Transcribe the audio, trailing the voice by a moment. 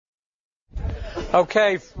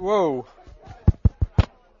Okay, whoa.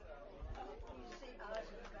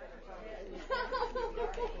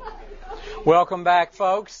 Welcome back,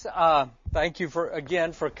 folks. Thank you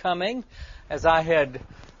again for coming. As I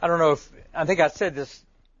think I said this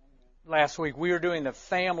last week, we were doing the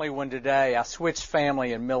family one today. I switched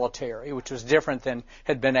family and military, which was different than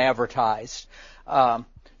had been advertised.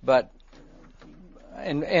 But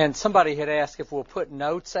somebody had asked if we'll put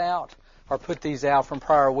notes out or put these out from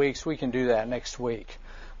prior weeks. We can do that next week.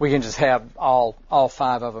 We can just have all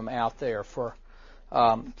 5 of them out there for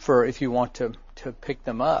if you want to pick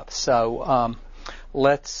them up. So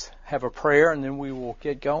let's have a prayer and then we will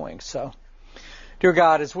get going. So, dear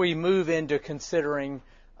God, as we move into considering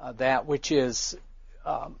that which is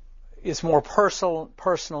more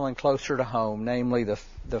personal and closer to home, namely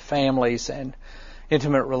the families and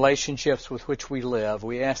intimate relationships with which we live,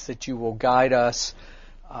 we ask that you will guide us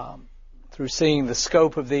through seeing the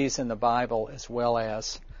scope of these in the Bible, as well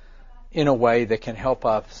as in a way that can help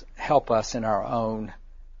us in our own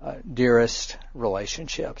dearest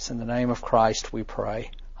relationships. In the name of Christ we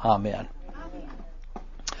pray. Amen.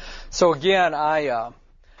 So again, I've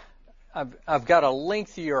got a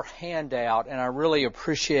lengthier handout, and I really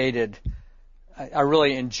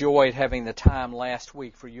enjoyed having the time last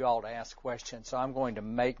week for you all to ask questions. So I'm going to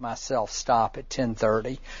make myself stop at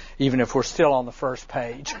 10:30, even if we're still on the first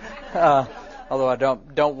page. Although I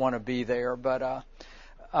don't want to be there, but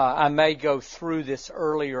I may go through this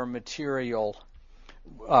earlier material,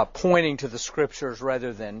 pointing to the scriptures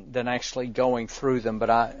rather than actually going through them. But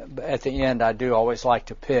at the end, I do always like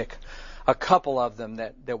to pick a couple of them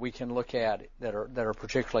that we can look at that are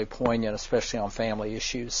particularly poignant, especially on family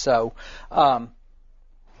issues. So,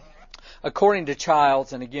 according to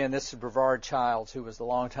Childs, and again, this is Brevard Childs, who was the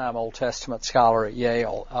longtime Old Testament scholar at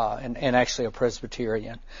Yale, and actually a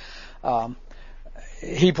Presbyterian.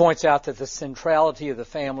 He points out that the centrality of the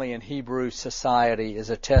family in Hebrew society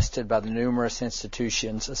is attested by the numerous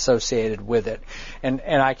institutions associated with it. And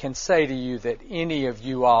I can say to you that any of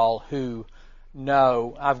you all who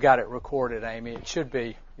know, I've got it recorded, Amy, it should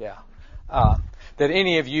be, yeah, that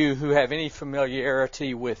any of you who have any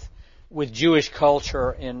familiarity with Jewish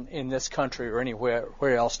culture in this country or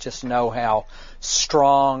anywhere else just know how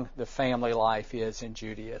strong the family life is in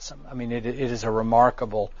Judaism. I mean, it is a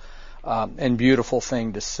remarkable and beautiful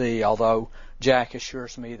thing to see, although Jack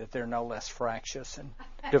assures me that they're no less fractious and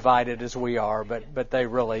divided as we are, but they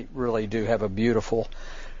really, really do have a beautiful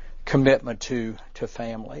commitment to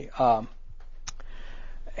family.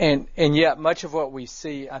 And yet much of what we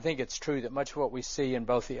see, I think it's true that much of what we see in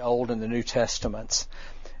both the Old and the New Testaments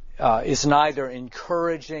is neither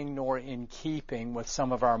encouraging nor in keeping with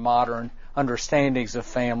some of our modern understandings of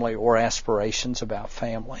family or aspirations about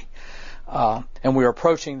family. And we're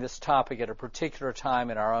approaching this topic at a particular time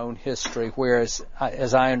in our own history, whereas,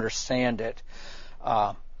 as I understand it,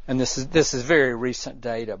 and this is very recent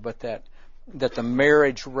data, but that the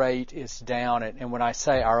marriage rate is down. And when I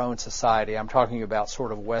say our own society, I'm talking about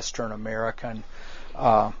sort of Western American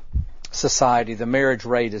society. The marriage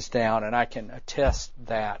rate is down, and I can attest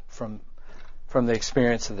that from the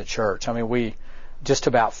experience of the church. I mean, just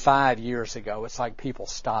about 5 years ago, it's like people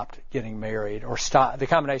stopped getting married, or the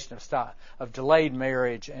combination of delayed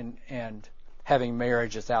marriage and having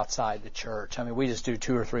marriages outside the church. I mean, we just do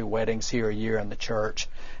 2 or 3 weddings here a year in the church,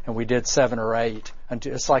 and we did 7 or 8. And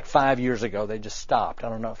it's like 5 years ago they just stopped. I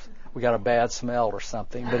don't know if we got a bad smell or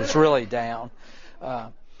something, but it's really down.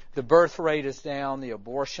 The birth rate is down, the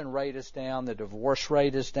abortion rate is down, the divorce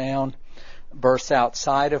rate is down. Births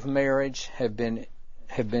outside of marriage have been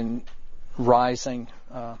rising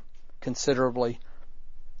considerably.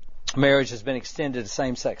 Marriage has been extended to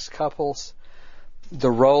same-sex couples.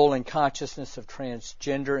 The role and consciousness of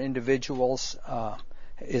transgender individuals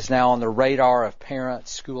is now on the radar of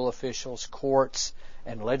parents, school officials, courts,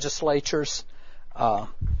 and legislatures.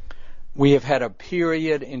 We have had a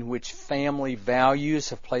period in which family values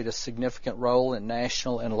have played a significant role in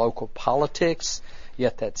national and local politics,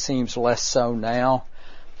 yet that seems less so now.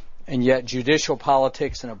 And yet judicial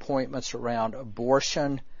politics and appointments around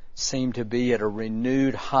abortion seem to be at a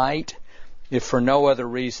renewed height, if for no other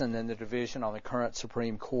reason than the division on the current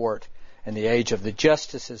Supreme Court and the age of the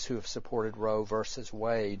justices who have supported Roe versus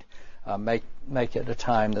Wade make it a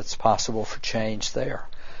time that's possible for change there.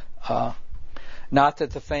 Not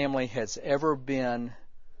that the family has ever been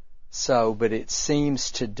so, but it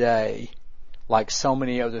seems today, like so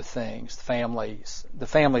many other things, the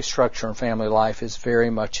family structure and family life is very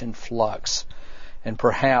much in flux, and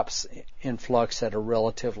perhaps in flux at a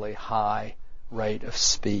relatively high rate of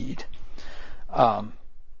speed.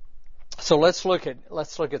 So let's look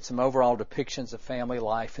at some overall depictions of family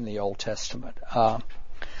life in the Old Testament.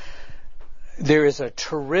 There is a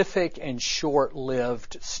terrific and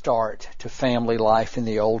short-lived start to family life in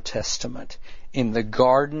the Old Testament in the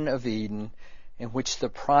Garden of Eden, in which the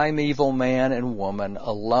primeval man and woman,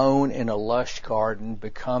 alone in a lush garden,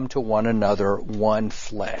 become to one another one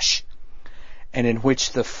flesh, and in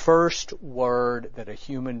which the first word that a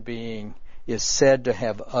human being is said to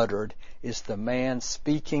have uttered is the man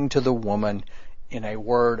speaking to the woman in a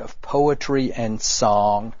word of poetry and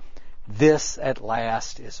song. This at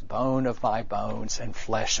last is bone of my bones and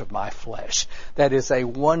flesh of my flesh. That is a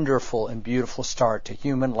wonderful and beautiful start to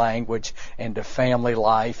human language and to family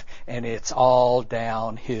life, and it's all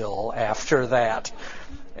downhill after that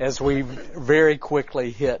as we very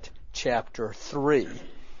quickly hit chapter 3.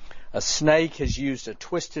 A snake has used a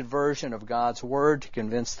twisted version of God's word to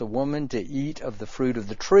convince the woman to eat of the fruit of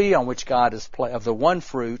the tree on which God has of the one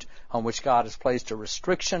fruit on which God has placed a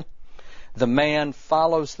restriction. The man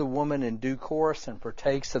follows the woman in due course and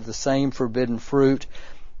partakes of the same forbidden fruit.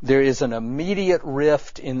 There is an immediate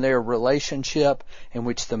rift in their relationship in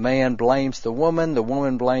which the man blames the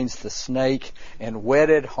woman blames the snake, and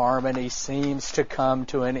wedded harmony seems to come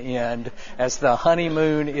to an end as the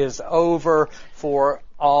honeymoon is over for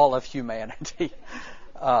all of humanity.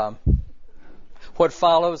 What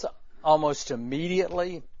follows almost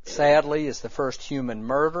immediately, sadly, is the first human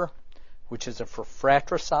murder, which is a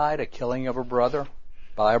fratricide, a killing of a brother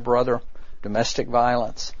by a brother, domestic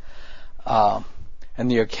violence. And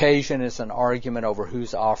the occasion is an argument over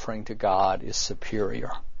whose offering to God is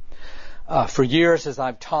superior. For years, as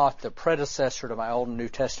I've taught the predecessor to my Old and New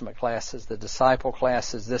Testament classes, the disciple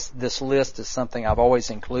classes, this list is something I've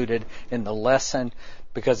always included in the lesson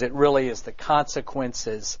because it really is the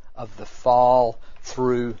consequences of the fall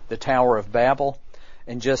through the Tower of Babel.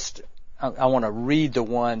 And I want to read the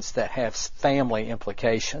ones that have family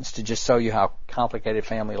implications to just show you how complicated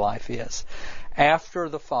family life is. After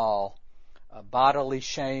the fall, bodily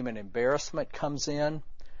shame and embarrassment comes in.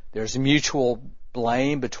 There's mutual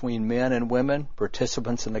blame between men and women,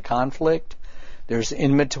 participants in the conflict. There's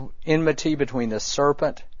enmity between the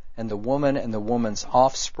serpent and the woman's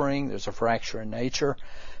offspring. There's a fracture in nature.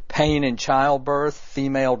 Pain in childbirth,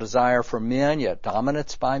 female desire for men, yet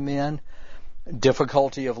dominance by men.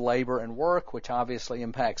 Difficulty of labor and work, which obviously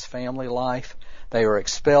impacts family life. They are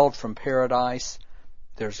expelled from paradise.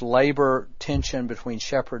 There's labor tension between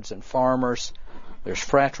shepherds and farmers. There's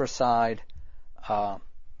fratricide.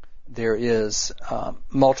 There is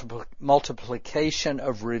multiplication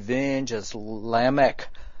of revenge as Lamech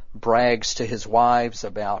brags to his wives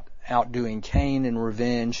about outdoing Cain in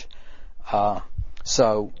revenge. These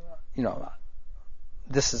are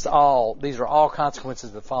all consequences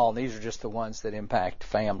of the fall, and these are just the ones that impact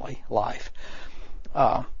family life.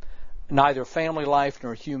 Neither family life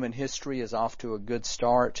nor human history is off to a good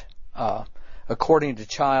start. According to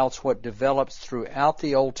Childs, what develops throughout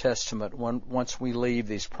the Old Testament once we leave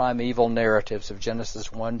these primeval narratives of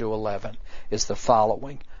Genesis 1 to 11 is the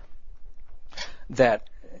following. That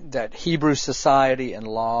Hebrew society and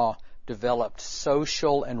law developed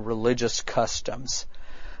social and religious customs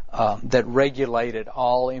that regulated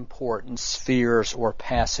all important spheres or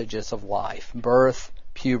passages of life: birth,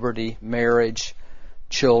 puberty, marriage,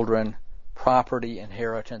 children, property,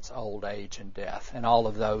 inheritance, old age, and death. And all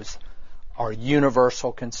of those are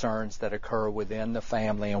universal concerns that occur within the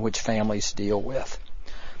family and which families deal with.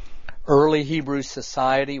 Early Hebrew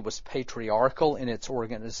society was patriarchal in its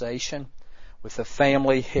organization, with the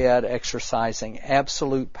family head exercising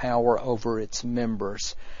absolute power over its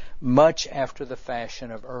members, much after the fashion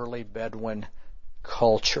of early Bedouin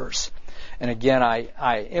cultures. And again,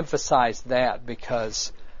 I emphasize that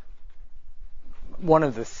because one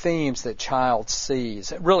of the themes that Childs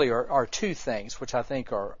sees really are two things which I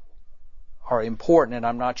think are important, and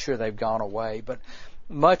I'm not sure they've gone away, but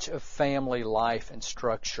much of family life and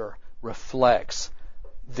structure reflects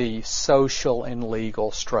the social and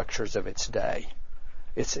legal structures of its day.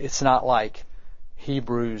 It's not like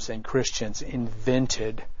Hebrews and Christians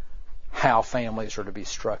invented how families are to be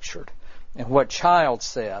structured. And what Childs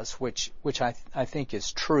says, which I think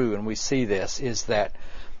is true, and we see this, is that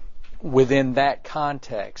within that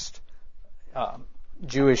context,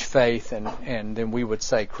 Jewish faith and then we would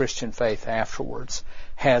say Christian faith afterwards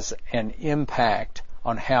has an impact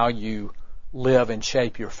on how you live and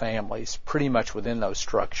shape your families pretty much within those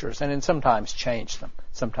structures, and then sometimes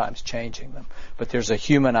changing them. But there's a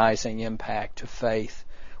humanizing impact to faith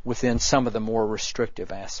within some of the more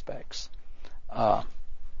restrictive aspects.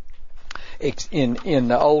 In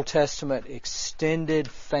the Old Testament, extended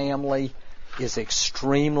family is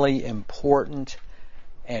extremely important.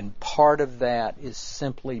 And part of that is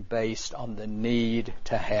simply based on the need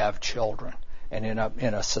to have children. And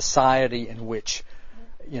in a society in which,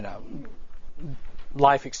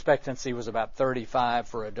 life expectancy was about 35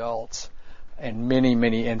 for adults, and many,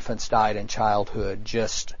 many infants died in childhood,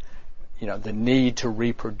 just, the need to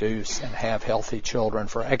reproduce and have healthy children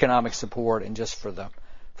for economic support and just for the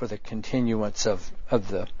continuance of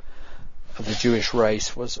the Jewish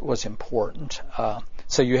race was important.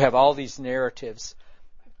 So you have all these narratives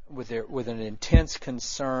with an intense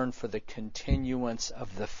concern for the continuance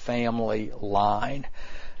of the family line.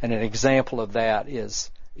 And an example of that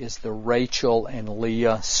is the Rachel and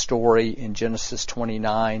Leah story in Genesis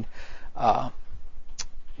 29,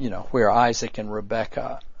 where Isaac and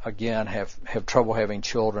Rebekah again have trouble having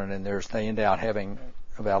children, and they end out having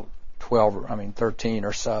about 13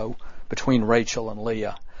 or so between Rachel and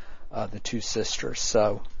Leah, the two sisters.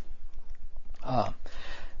 So,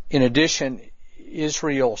 in addition,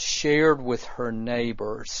 Israel shared with her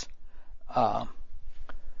neighbors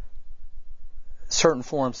certain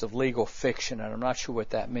forms of legal fiction, and I'm not sure what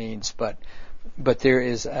that means, but there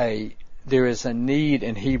is a need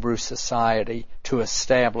in Hebrew society to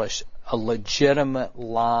establish a legitimate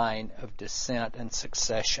line of descent and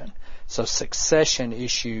succession. So succession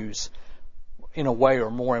issues, in a way, are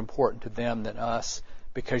more important to them than us,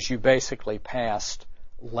 because you basically passed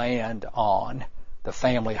land on, the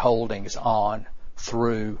family holdings on,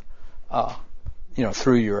 through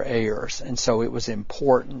your heirs. And so it was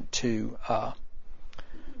important to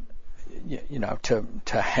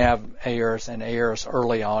have heirs, and heirs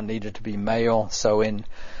early on needed to be male. So in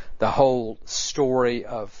the whole story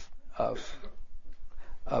of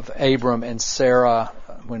Abram and Sarah,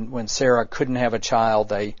 when Sarah couldn't have a child,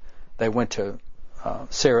 they went to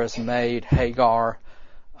Sarah's maid Hagar,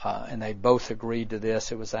 and they both agreed to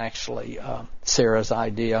this. It was actually Sarah's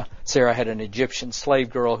idea. Sarah had an Egyptian slave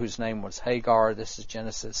girl whose name was Hagar. This is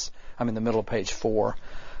Genesis. I'm in the middle of page 4.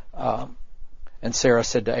 And Sarah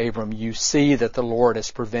said to Abram, "You see that the Lord has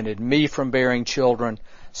prevented me from bearing children,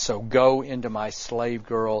 so go into my slave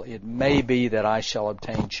girl. It may be that I shall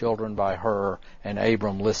obtain children by her." And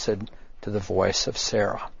Abram listened to the voice of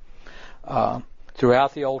Sarah.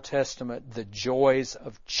 Throughout the Old Testament, the joys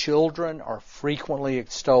of children are frequently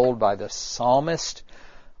extolled by the psalmist.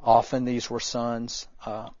 Often these were sons.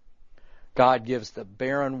 God gives the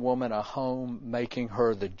barren woman a home, making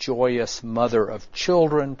her the joyous mother of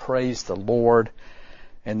children. Praise the Lord.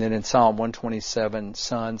 And then in Psalm 127,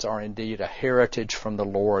 sons are indeed a heritage from the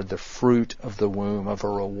Lord, the fruit of the womb of a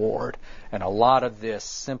reward. And a lot of this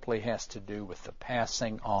simply has to do with the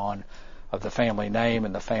passing on of the family name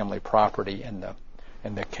and the family property, and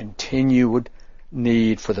the continued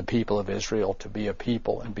need for the people of Israel to be a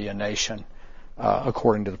people and be a nation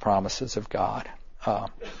according to the promises of God.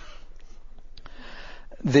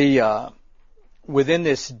 Within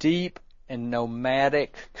this deep and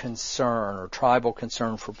nomadic concern or tribal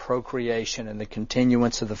concern for procreation and the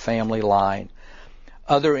continuance of the family line,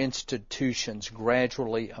 other institutions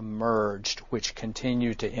gradually emerged which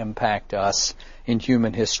continue to impact us in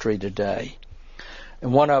human history today.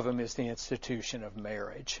 And one of them is the institution of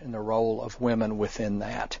marriage and the role of women within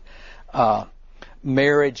that.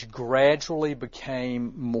 Marriage gradually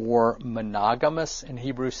became more monogamous in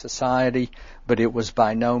Hebrew society, but it was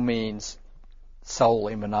by no means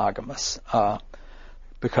solely monogamous,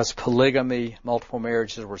 because polygamy, multiple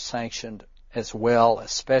marriages, were sanctioned as well,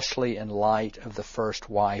 especially in light of the first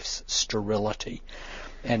wife's sterility.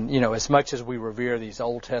 And, as much as we revere these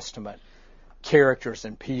Old Testament characters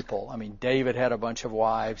and people, David had a bunch of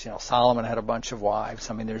wives, Solomon had a bunch of wives.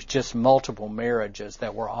 There's just multiple marriages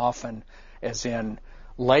that were often, as in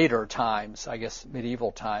later times, I guess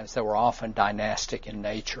medieval times, that were often dynastic in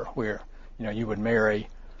nature, where, you would marry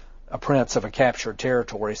a prince of a captured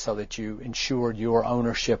territory so that you ensured your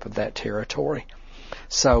ownership of that territory.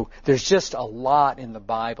 So there's just a lot in the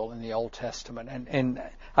Bible, in the Old Testament, and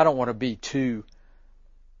I don't want to be too.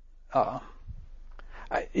 I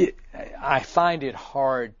find it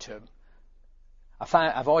hard to.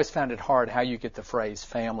 I've always found it hard how you get the phrase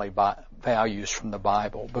family values from the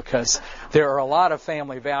Bible, because there are a lot of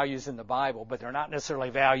family values in the Bible, but they're not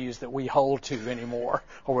necessarily values that we hold to anymore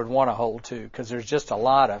or would want to hold to, because there's just a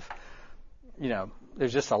lot of,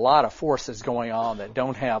 there's just a lot of forces going on that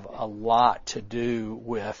don't have a lot to do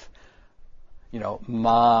with,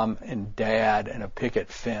 mom and dad and a picket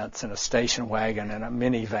fence and a station wagon and a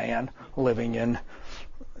minivan living in,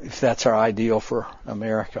 if that's our ideal for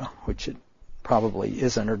America, which it probably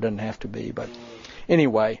isn't or doesn't have to be. But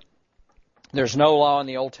anyway, there's no law in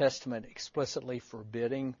the Old Testament explicitly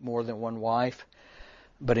forbidding more than one wife,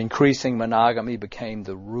 but increasing monogamy became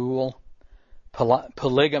the rule.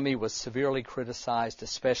 Polygamy was severely criticized,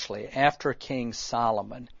 especially after King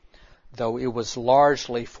Solomon, though it was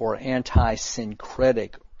largely for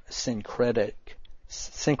syncretistic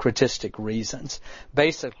reasons.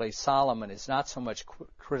 Basically, Solomon is not so much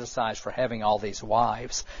criticized for having all these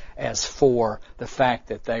wives as for the fact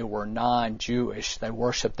that they were non-Jewish. They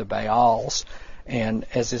worshiped the Baals, and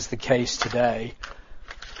as is the case today,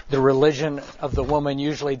 the religion of the woman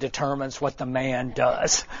usually determines what the man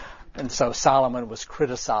does. And so Solomon was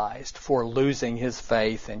criticized for losing his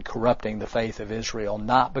faith and corrupting the faith of Israel,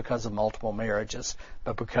 not because of multiple marriages,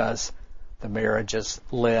 but because the marriages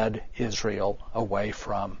led Israel away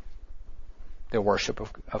from the worship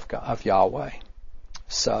of Yahweh.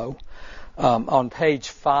 So, on page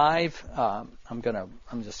 5, I'm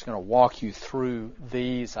just gonna walk you through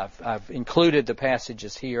these. I've included the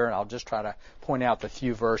passages here, and I'll just try to point out the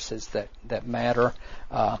few verses that matter.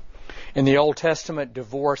 In the Old Testament,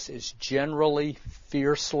 divorce is generally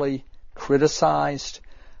fiercely criticized.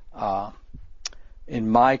 In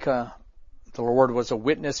Micah, the Lord was a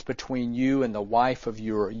witness between you and the wife of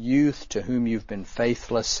your youth, to whom you've been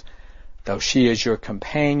faithless, though she is your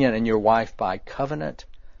companion and your wife by covenant.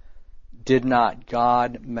 Did not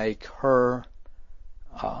God make her?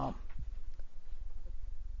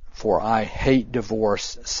 For I hate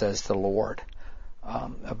divorce, says the Lord.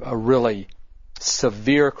 A really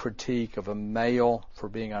severe critique of a male for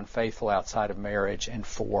being unfaithful outside of marriage and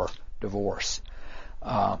for divorce.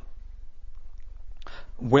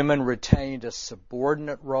 Women retained a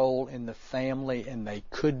subordinate role in the family, and they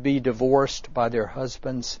could be divorced by their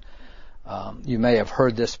husbands. You may have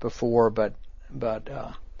heard this before, but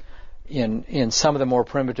in some of the more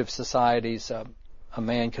primitive societies, a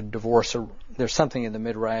man could divorce. There's something in the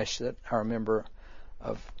Midrash that I remember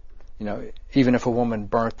of. Even if a woman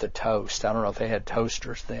burnt the toast, I don't know if they had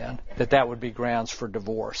toasters then, that would be grounds for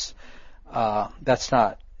divorce. That's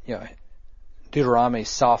not, Deuteronomy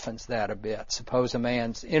softens that a bit. Suppose a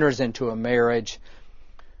man enters into a marriage,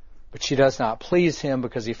 but she does not please him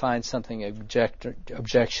because he finds something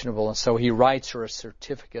objectionable, and so he writes her a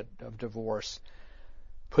certificate of divorce,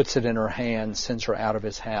 puts it in her hand, sends her out of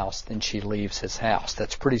his house, then she leaves his house.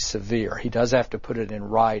 That's pretty severe. He does have to put it in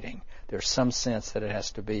writing. There's some sense that it has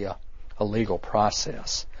to be a legal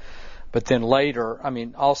process. But then later,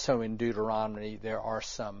 also in Deuteronomy, there are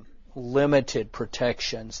some limited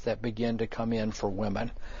protections that begin to come in for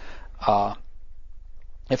women.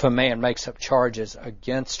 If a man makes up charges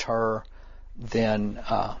against her, then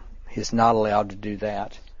he's not allowed to do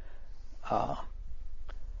that.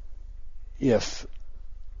 If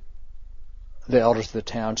the elders of the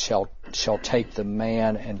town shall take the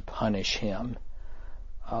man and punish him.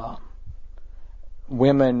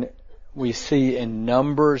 Women, we see in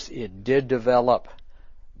Numbers, it did develop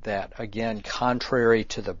that, again, contrary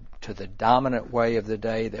to the dominant way of the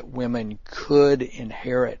day, that women could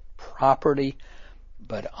inherit property,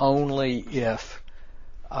 but only if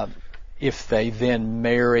they then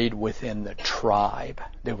married within the tribe.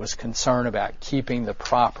 There was concern about keeping the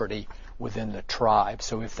property within the tribe.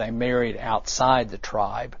 So if they married outside the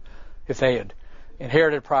tribe, if they had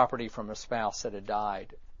inherited property from a spouse that had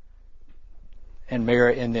died, and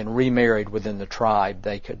then remarried within the tribe,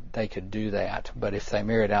 they could do that. But if they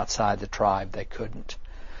married outside the tribe, they couldn't.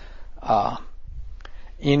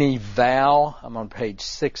 Any vow, I'm on page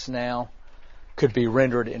 6 now, could be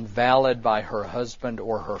rendered invalid by her husband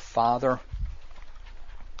or her father.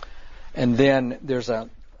 And then there's a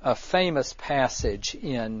famous passage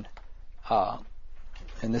in,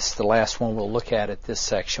 and this is the last one we'll look at this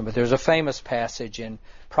section, but there's a famous passage in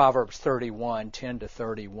Proverbs 31,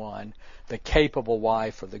 10-31, the capable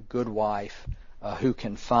wife or the good wife who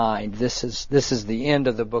can find. This is the end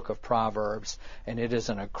of the book of Proverbs, and it is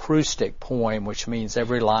an acrostic poem, which means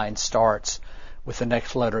every line starts with the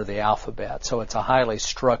next letter of the alphabet. So it's a highly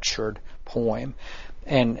structured poem.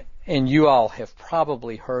 And you all have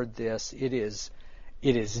probably heard this. It is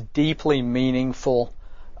deeply meaningful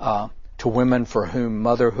to women for whom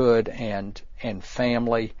motherhood and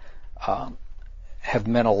family have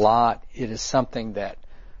meant a lot. It is something that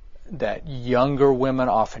younger women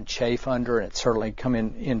often chafe under, and it's certainly come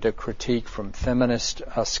into critique from feminist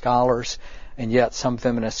scholars, and yet some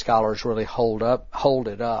feminist scholars really hold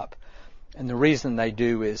it up. And the reason they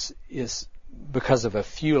do is because of a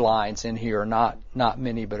few lines in here, not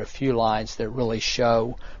many, but a few lines that really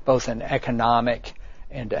show both an economic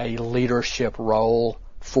and a leadership role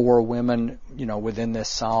for women, within this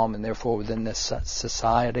psalm and therefore within this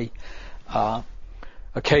society.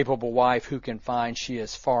 A capable wife who can find she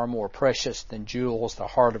is far more precious than jewels. The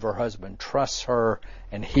heart of her husband trusts her,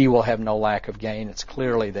 and he will have no lack of gain. It's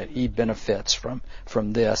clearly that he benefits from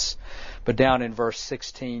this. But down in verse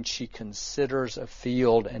 16, she considers a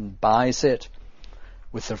field and buys it.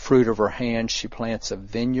 With the fruit of her hand, she plants a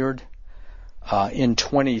vineyard. In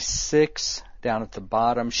 26, down at the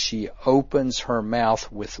bottom, she opens her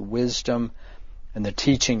mouth with wisdom, and the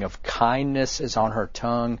teaching of kindness is on her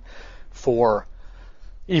tongue. For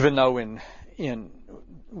even though in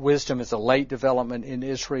wisdom is a late development in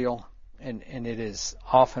Israel, and it is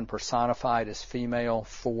often personified as female,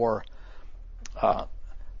 for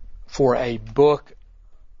a book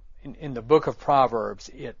in the book of Proverbs,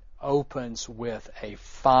 it opens with a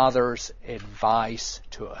father's advice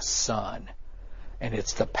to a son, and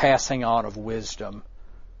it's the passing on of wisdom,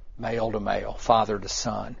 male to male, father to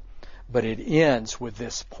son. But it ends with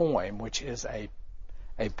this poem, which is a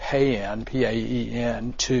paean,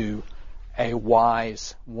 P-A-E-N, to a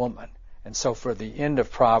wise woman. And so for the end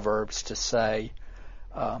of Proverbs to say,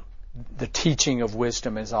 the teaching of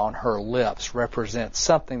wisdom is on her lips, represents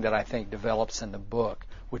something that I think develops in the book,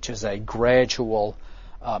 which is a gradual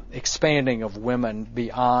expanding of women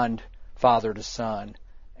beyond father to son.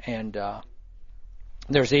 And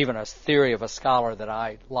there's even a theory of a scholar that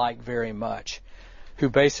I like very much, who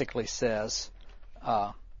basically says,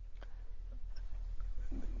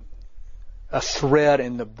 a thread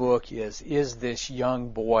in the book is this young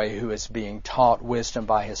boy who is being taught wisdom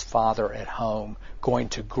by his father at home going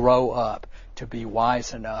to grow up to be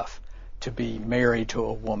wise enough to be married to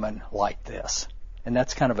a woman like this? And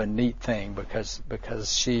that's kind of a neat thing because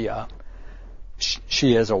she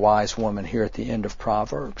is a wise woman here at the end of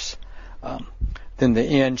Proverbs. Then the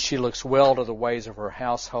end, she looks well to the ways of her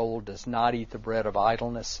household, does not eat the bread of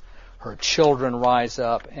idleness. Her children rise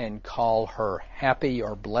up and call her happy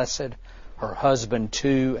or blessed. Her husband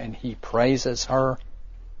too, and he praises her.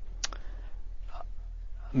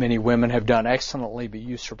 Many women have done excellently, but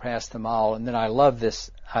you surpass them all. And then I love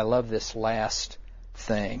this last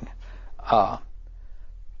thing.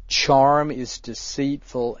 Charm is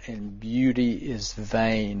deceitful and beauty is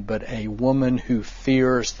vain, but a woman who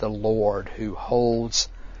fears the Lord, who holds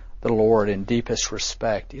the Lord in deepest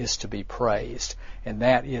respect, is to be praised. And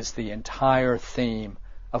that is the entire theme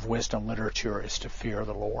of wisdom literature, is to fear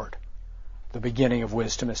the Lord. The beginning of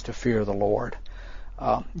wisdom is to fear the Lord.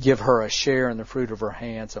 Give her a share in the fruit of her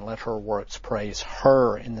hands, and let her works praise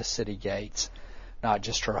her in the city gates, not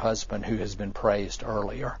just her husband who has been praised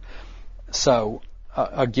earlier. So,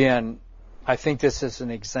 again, I think this is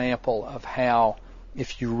an example of how,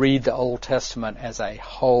 if you read the Old Testament as a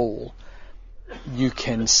whole, you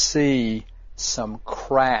can see some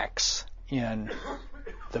cracks in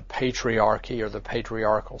the patriarchy or the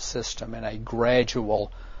patriarchal system, and a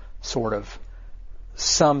gradual sort of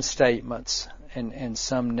some statements and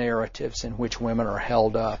some narratives in which women are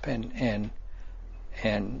held up and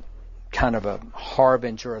kind of a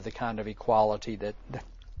harbinger of the kind of equality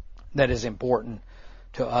that is important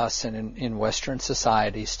to us and in Western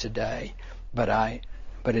societies today. But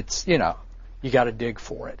it's, you got to dig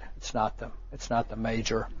for it. It's not the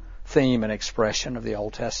major theme and expression of the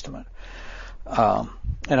Old Testament.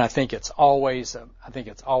 And I think it's always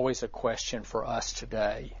a question for us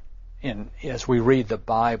today. As we read the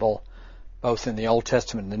Bible, both in the Old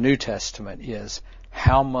Testament and the New Testament, is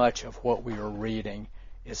how much of what we are reading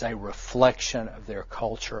is a reflection of their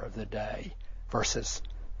culture of the day versus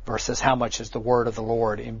how much is the Word of the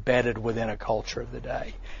Lord embedded within a culture of the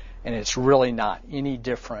day. And it's really not any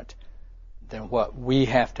different than what we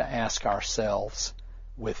have to ask ourselves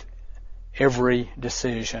with every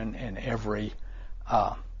decision and every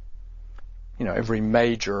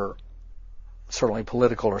major, certainly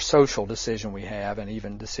political or social decision we have, and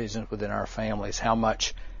even decisions within our families. How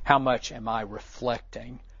much am I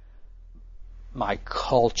reflecting my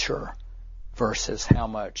culture versus how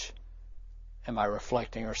much am I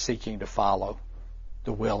reflecting or seeking to follow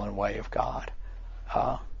the will and way of God?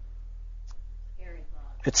 Scary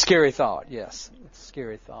thought. It's scary thought, yes. It's a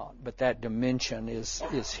scary thought. But that dimension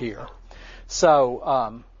is here.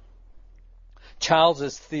 So,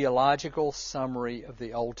 Childs' theological summary of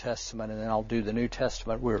the Old Testament, and then I'll do the New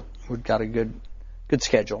Testament. We've got a good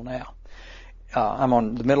schedule now. I'm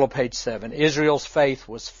on the middle of page 7. Israel's faith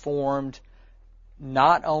was formed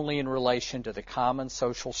not only in relation to the common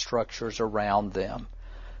social structures around them,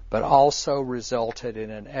 but also resulted in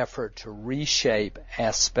an effort to reshape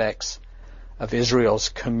aspects of Israel's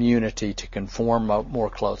community to conform more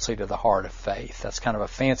closely to the heart of faith. That's kind of a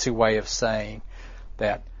fancy way of saying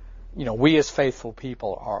that, we as faithful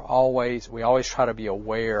people we always try to be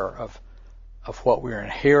aware of what we're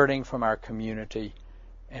inheriting from our community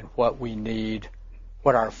and what we need,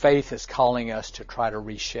 what our faith is calling us to try to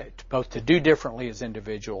reshape, both to do differently as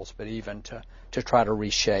individuals, but even to try to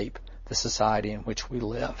reshape the society in which we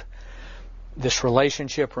live. This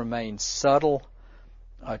relationship remains subtle.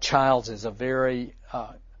 Childs is a very,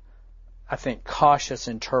 I think, cautious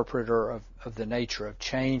interpreter of the nature of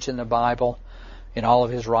change in the Bible in all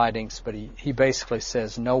of his writings, but he basically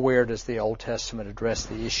says nowhere does the Old Testament address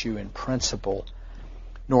the issue in principle,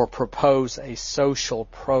 nor propose a social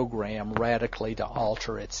program radically to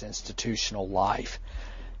alter its institutional life.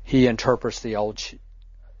 He interprets the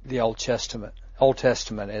Old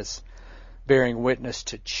Testament as bearing witness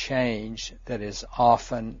to change that is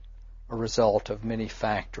often a result of many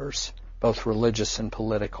factors, both religious and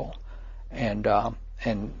political, and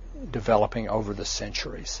developing over the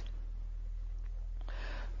centuries.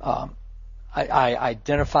 I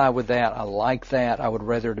identify with that. I like that. I would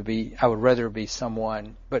rather be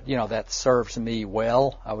someone, but that serves me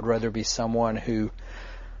well. I would rather be someone who,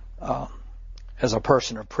 as a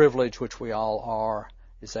person of privilege, which we all are,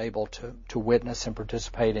 is able to witness and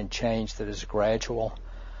participate in change that is gradual.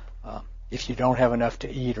 If you don't have enough to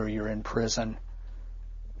eat or you're in prison,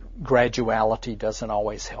 graduality doesn't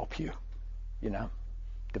always help you.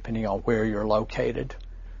 Depending on where you're located,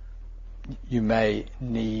 you may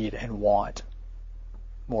need and want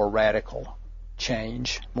more radical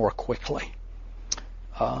change more quickly.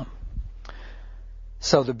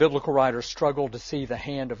 So the biblical writers struggled to see the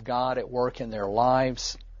hand of God at work in their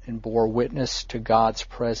lives and bore witness to God's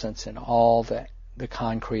presence in all the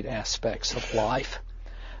concrete aspects of life.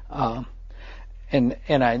 And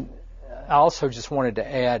I also just wanted to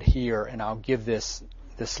add here, and I'll give this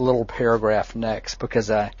little paragraph next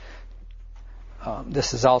because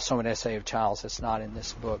this is also an essay of Childs. It's not in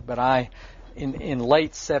this book, but in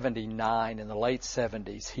late 79, in the late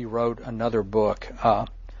 70s, he wrote another book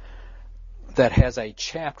that has a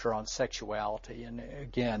chapter on sexuality. And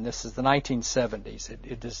again, this is the 1970s.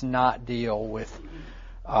 It does not deal with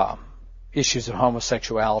issues of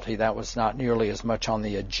homosexuality. That was not nearly as much on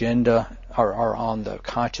the agenda or on the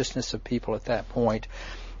consciousness of people at that point.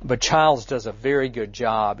 But Childs does a very good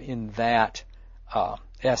job in that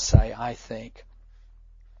essay, I think,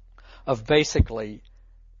 of basically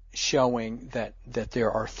showing that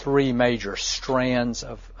there are three major strands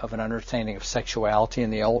of an understanding of sexuality in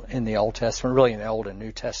the Old Testament, really in the Old and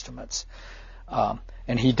New Testaments.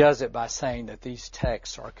 And he does it by saying that these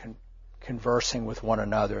texts are conversing with one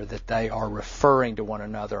another, that they are referring to one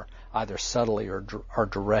another either subtly or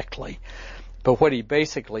directly. But what he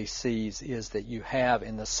basically sees is that you have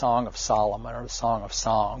in the Song of Solomon or the Song of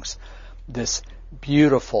Songs this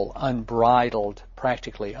beautiful, unbridled,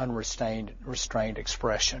 practically unrestrained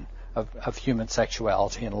expression of human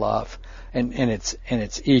sexuality and love, and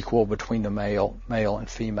it's equal between the male and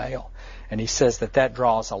female. And he says that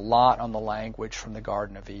draws a lot on the language from the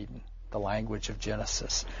Garden of Eden, the language of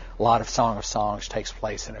Genesis. A lot of Song of Songs takes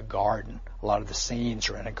place in a garden. A lot of the scenes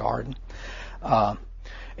are in a garden.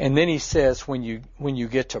 And then he says when you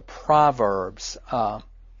get to Proverbs,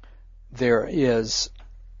 there is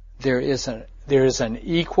an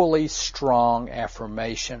equally strong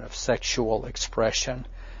affirmation of sexual expression,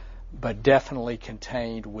 but definitely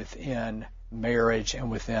contained within marriage and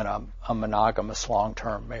within a monogamous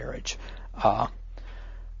long-term marriage.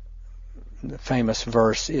 The famous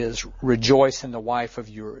verse is, "Rejoice in the wife of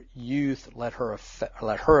your youth. Let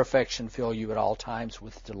her affection fill you at all times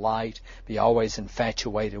with delight. Be always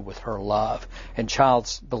infatuated with her love." And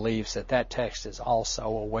Childs believes that text is also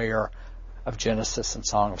aware of Genesis and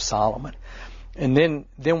Song of Solomon. And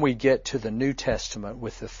then we get to the New Testament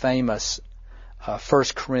with the famous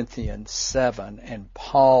 1 Corinthians 7 and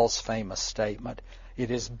Paul's famous statement, "It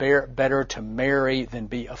is better to marry than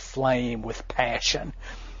be aflame with passion."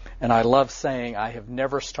 And I love saying I have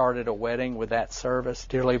never started a wedding with that service.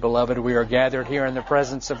 Dearly beloved, we are gathered here in the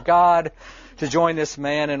presence of God to join this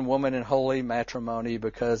man and woman in holy matrimony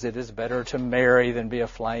because it is better to marry than be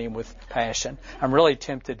aflame with passion. I'm really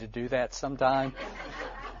tempted to do that sometime.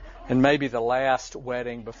 And maybe the last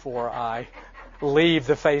wedding before I leave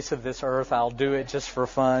the face of this earth, I'll do it just for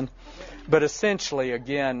fun. But essentially,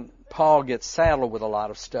 again, Paul gets saddled with a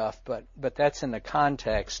lot of stuff, but that's in the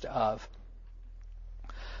context of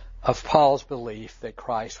Paul's belief that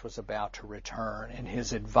Christ was about to return, and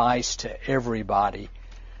his advice to everybody,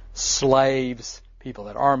 slaves, people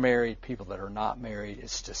that are married, people that are not married,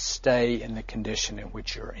 is to stay in the condition in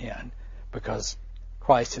which you're in, because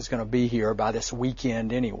Christ is going to be here by this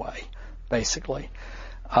weekend anyway, basically.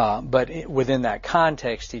 But within that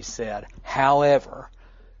context, he said, however,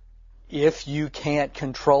 if you can't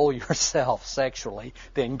control yourself sexually,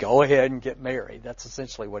 then go ahead and get married. That's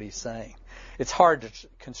essentially what he's saying. it's hard to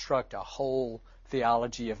construct a whole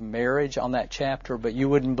theology of marriage on that chapter, but you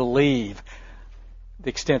wouldn't believe the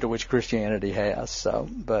extent to which Christianity has. So,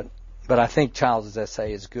 but I think Childs'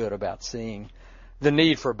 essay is good about seeing the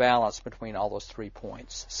need for balance between all those 3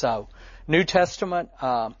 points. So, New Testament,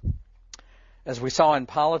 as we saw in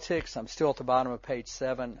politics, I'm still at the bottom of page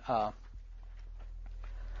 7.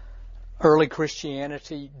 Early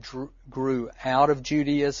Christianity grew out of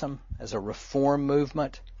Judaism as a reform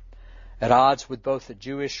movement, at odds with both the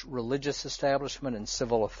Jewish religious establishment and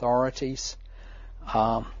civil authorities.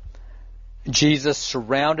 Jesus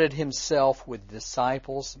surrounded himself with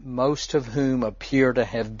disciples, most of whom appear to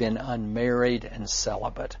have been unmarried and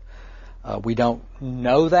celibate. We don't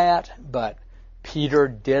know that, but Peter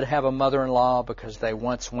did have a mother-in-law because they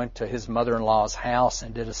once went to his mother-in-law's house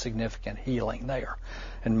and did a significant healing there.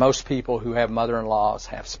 And most people who have mother-in-laws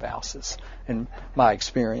have spouses, in my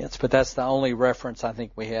experience. But that's the only reference I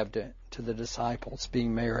think we have to the disciples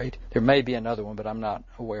being married. There may be another one, but I'm not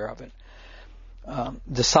aware of it.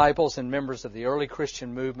 Disciples and members of the early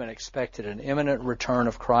Christian movement expected an imminent return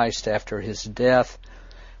of Christ after his death,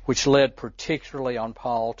 which led particularly on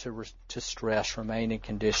Paul to stress remain in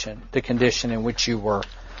the condition in which you were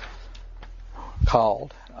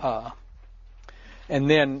called. And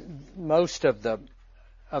then most of the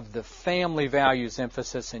family values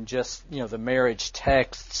emphasis in just, the marriage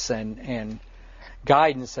texts and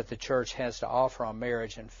guidance that the church has to offer on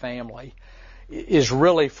marriage and family is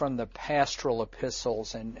really from the pastoral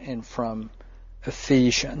epistles and from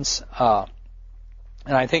Ephesians. And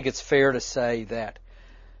I think it's fair to say that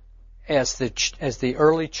as the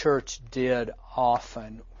early church did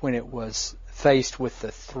often when it was faced with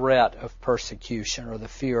the threat of persecution or the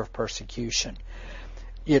fear of persecution,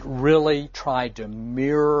 it really tried to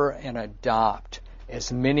mirror and adopt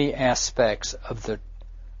as many aspects of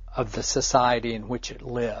the society in which it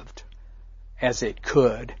lived as it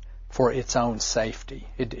could for its own safety.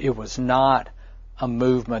 It was not a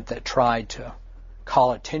movement that tried to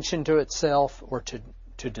call attention to itself or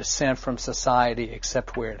to dissent from society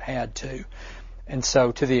except where it had to. And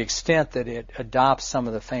so to the extent that it adopts some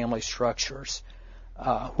of the family structures,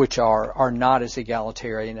 which are not as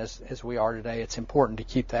egalitarian as we are today, it's important to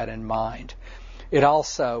keep that in mind. It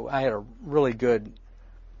also, I had a really good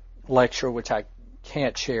lecture, which I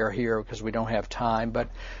can't share here because we don't have time, but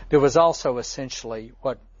there was also essentially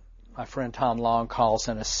what my friend Tom Long calls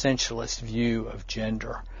an essentialist view of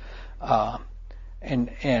gender.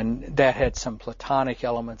 And that had some Platonic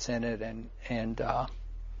elements in it and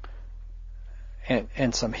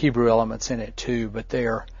some Hebrew elements in it too, but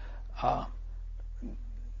there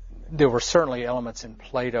were certainly elements in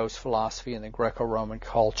Plato's philosophy and the Greco-Roman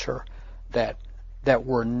culture that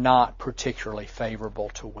were not particularly favorable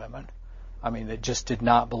to women. I mean, they just did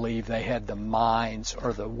not believe they had the minds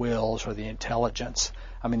or the wills or the intelligence.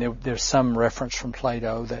 I mean, there's some reference from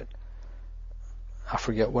Plato that I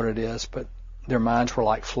forget what it is, but their minds were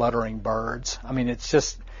like fluttering birds. I mean,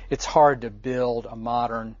 it's hard to build a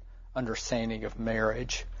modern understanding of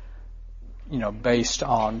marriage, based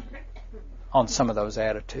on some of those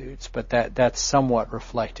attitudes. But that's somewhat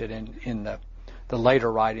reflected in the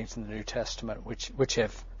later writings in the New Testament, which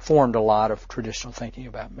have formed a lot of traditional thinking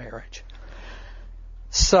about marriage.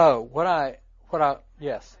 So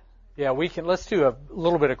yes. Yeah, let's do a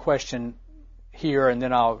little bit of question here, and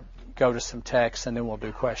then I'll go to some text, and then we'll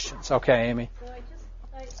do questions. Okay, Amy? So I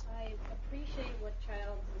appreciate what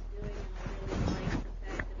Childs is doing, and I really like the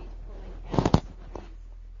fact that he's pulling out some of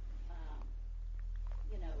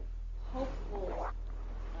these, hopeful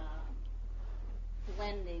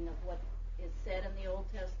blending of what is said in the Old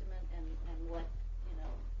Testament and what,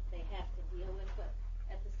 they have to deal with. But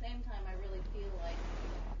at the same time, I really feel like,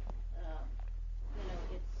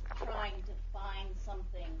 it's trying to find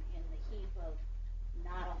something in the heap of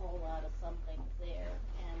not a whole lot of something there.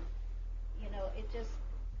 And,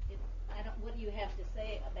 what do you have to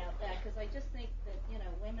say about that? Because I just think that,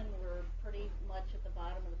 women were pretty much at the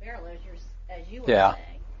bottom of the barrel, as you were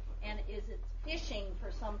saying. And is it fishing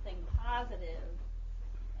for something positive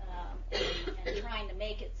and trying to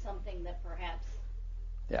make it something that perhaps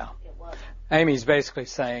it wasn't? Amy's basically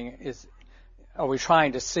saying, are we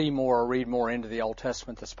trying to see more or read more into the Old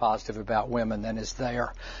Testament that's positive about women than is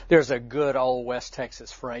there? There's a good old West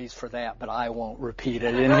Texas phrase for that, but I won't repeat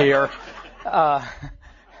it in here.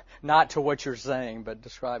 Not to what you're saying, but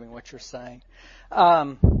describing what you're saying.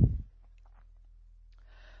 I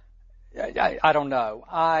don't know.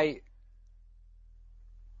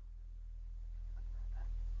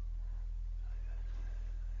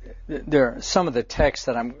 There are some of the texts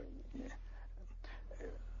that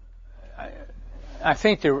I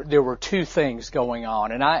think there were two things going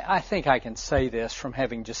on, and I think I can say this from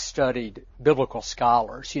having just studied biblical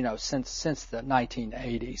scholars, since the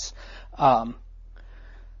 1980s.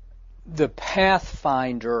 The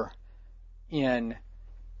pathfinder in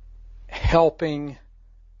helping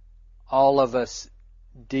all of us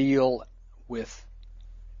deal with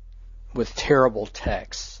terrible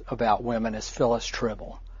texts about women is Phyllis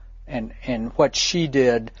Tribble. And what she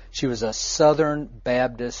did, she was a Southern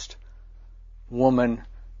Baptist woman,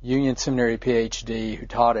 Union Seminary PhD, who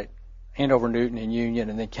taught at Andover Newton and Union,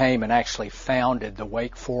 and then came and actually founded the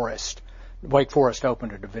Wake Forest. Wake Forest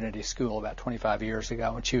opened a divinity school about 25 years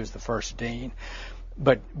ago, and she was the first dean.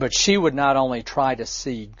 But she would not only try to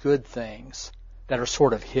see good things that are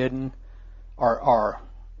sort of hidden or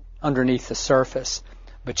underneath the surface,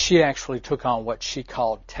 but she actually took on what she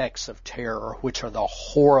called texts of terror, which are the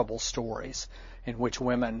horrible stories in which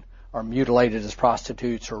women are mutilated as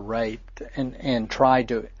prostitutes or raped, and tried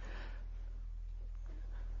to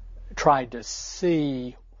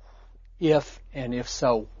see if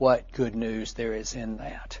so, what good news there is in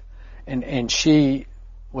that. And she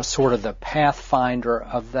was sort of the pathfinder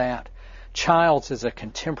of that. Childs is a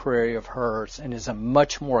contemporary of hers and is a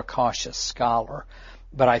much more cautious scholar.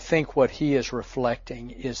 But I think what he is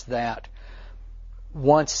reflecting is that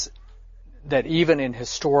even in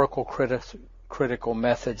historical critical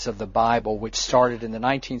methods of the Bible, which started in the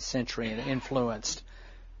 19th century and influenced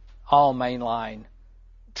all mainline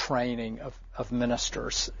training of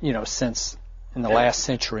ministers, since in the last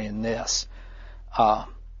century in this, I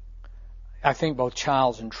think both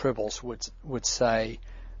Childs and Tribbles would say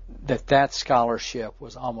that scholarship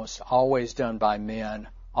was almost always done by men,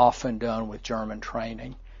 often done with German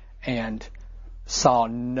training, and saw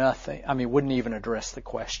nothing. I mean, wouldn't even address the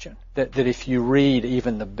question. That if you read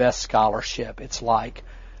even the best scholarship, it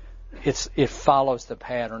follows the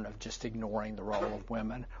pattern of just ignoring the role of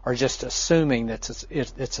women or just assuming that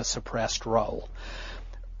it's a suppressed role.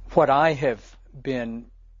 What I have been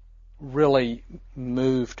really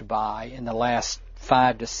moved by in the last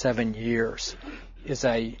 5 to 7 years is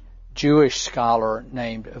a Jewish scholar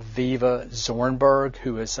named Aviva Zornberg,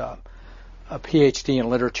 who is a PhD in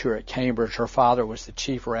literature at Cambridge. Her father was the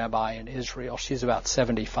chief rabbi in Israel. She's about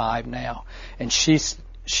 75 now, and she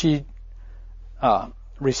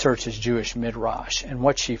researches Jewish midrash. And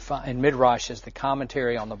what she finds, midrash is the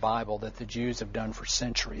commentary on the Bible that the Jews have done for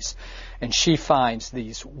centuries, and she finds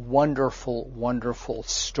these wonderful, wonderful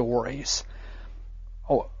stories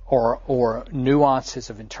or nuances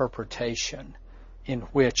of interpretation in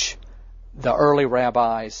which the early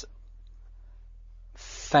rabbis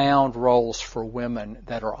found roles for women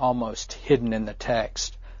that are almost hidden in the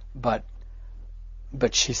text, but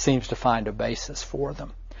she seems to find a basis for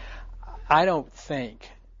them. I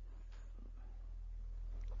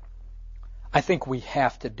think we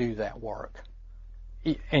have to do that work.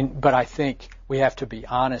 But I think we have to be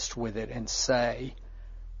honest with it and say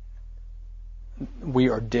we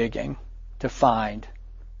are digging to find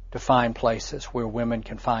places where women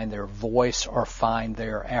can find their voice or find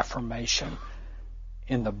their affirmation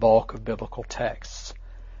in the bulk of biblical texts.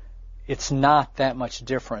 It's not that much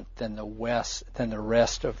different than the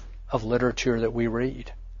rest of literature that we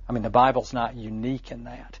read. I mean, the Bible's not unique in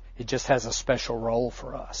that. It just has a special role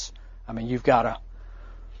for us. I mean, you've got to,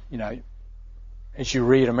 as you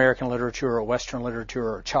read American literature or Western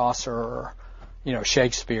literature or Chaucer or,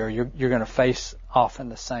 Shakespeare, you're going to face often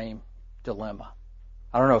the same dilemma.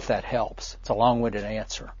 I don't know if that helps. It's a long-winded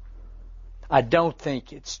answer. I don't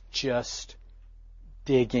think it's just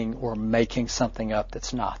digging or making something up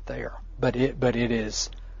that's not there, but it is.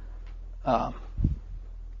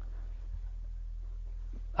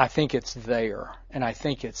 I think it's there, and I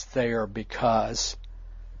think it's there because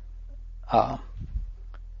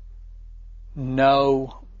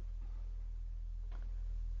no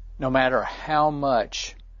matter how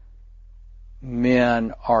much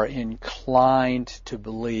men are inclined to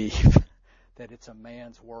believe that it's a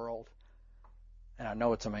man's world, and I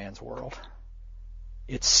know it's a man's world,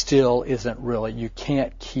 it still isn't really. You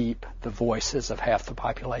can't keep the voices of half the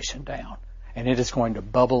population down. And it is going to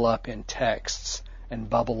bubble up in texts and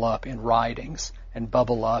bubble up in writings and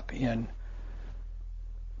bubble up in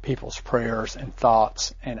people's prayers and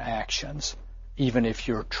thoughts and actions, even if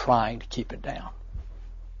you're trying to keep it down.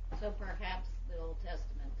 So perhaps the Old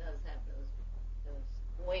Testament does have those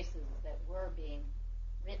voices that were being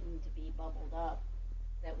written to be bubbled up,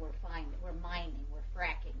 that we're mining, we're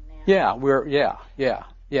fracking now. Yeah.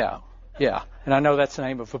 And I know that's the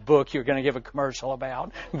name of a book you're going to give a commercial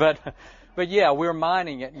about, but yeah, we're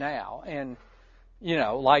mining it now, and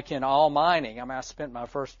like in all mining. I mean, I spent my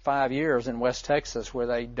first 5 years in West Texas where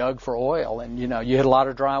they dug for oil, and you hit a lot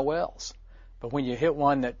of dry wells. But when you hit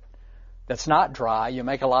one that's not dry, you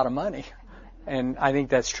make a lot of money. And I think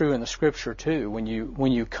that's true in the Scripture too. When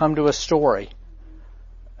you come to a story,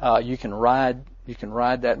 you can ride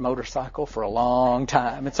that motorcycle for a long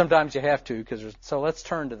time, and sometimes you have to. So let's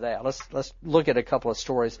turn to that. Let's look at a couple of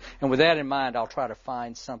stories, and with that in mind, I'll try to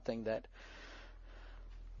find something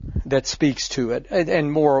that speaks to it,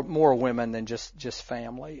 and more women than just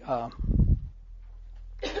family.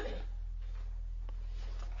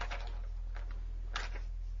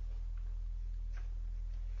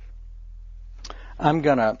 I'm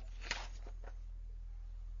gonna,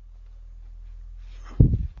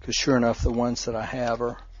 because sure enough, the ones that I have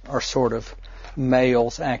are sort of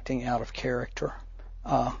males acting out of character.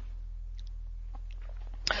 In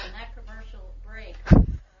that commercial break, we're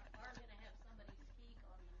going to have somebody speak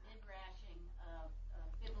on the midrashing of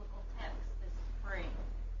biblical texts this spring.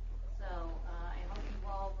 So I hope you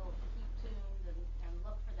all will keep tuned and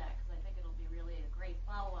look for that, because I think it'll be really a great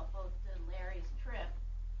follow-up both to Larry's trip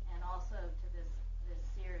and also to this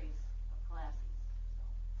series of classes. So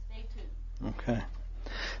stay tuned. Okay.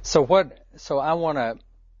 So I want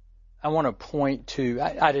to point to,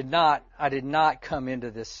 I did not come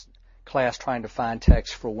into this class trying to find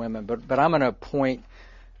texts for women, but I'm going to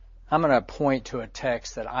point to a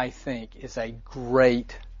text that I think is a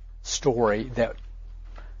great story that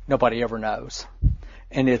nobody ever knows.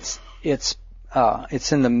 And it's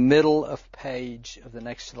in the middle of the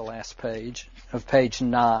next to the last page of page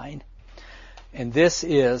 9. And this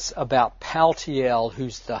is about Paltiel,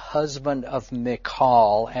 who's the husband of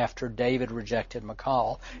Michal after David rejected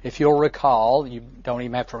Michal. If you'll recall, you don't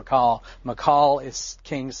even have to recall, Michal is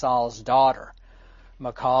King Saul's daughter.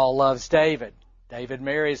 Michal loves David. David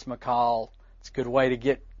marries Michal. It's a good way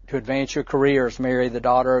to advance your careers, marry the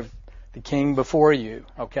daughter of the king before you,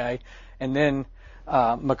 okay? And then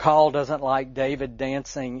Michal doesn't like David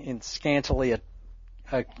dancing in scantily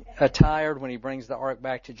attired when he brings the ark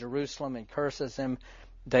back to Jerusalem and curses him.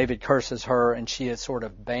 David curses her, and she is sort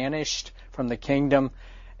of banished from the kingdom,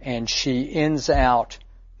 and she ends out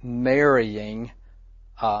marrying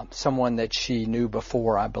someone that she knew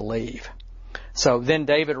before, I believe. So then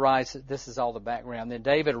David rises. This is all the background. Then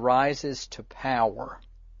David rises to power,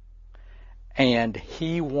 and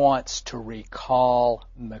he wants to recall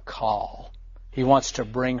Michal. He wants to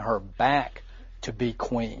bring her back to be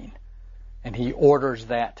queen. And he orders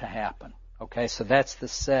that to happen. Okay, so that's the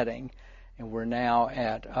setting. And we're now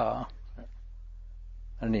at, I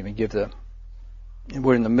didn't even give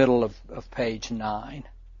we're in the middle of page 9.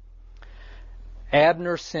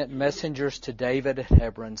 Abner sent messengers to David at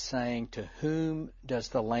Hebron, saying, "To whom does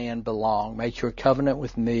the land belong? Make your covenant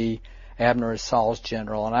with me." Abner is Saul's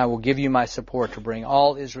general, "and I will give you my support to bring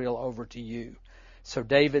all Israel over to you." So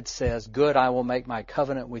David says, "Good, I will make my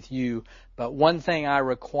covenant with you, but one thing I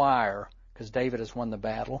require," because David has won the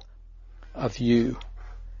battle, "of you.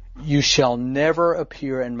 You shall never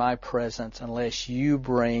appear in my presence unless you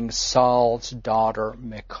bring Saul's daughter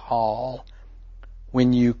Michal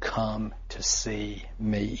when you come to see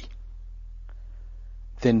me."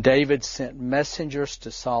 Then David sent messengers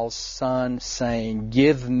to Saul's son, saying,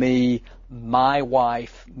 "Give me my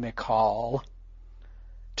wife Michal,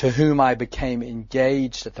 to whom I became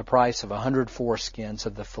engaged at the price of 100 foreskins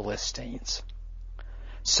of the Philistines."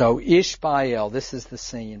 So Ishbaal, this is the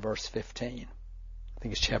scene, verse 15. I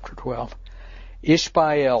think it's chapter 12.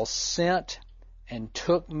 Ishbaal sent and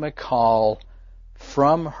took Michal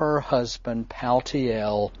from her husband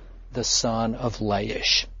Paltiel, the son of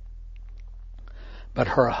Laish. But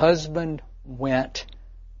her husband went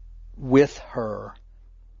with her,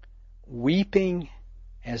 weeping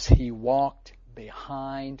as he walked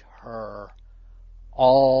behind her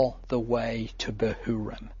all the way to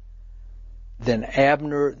Bahurim. Then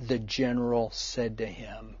Abner the general said to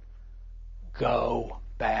him, "Go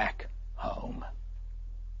back home."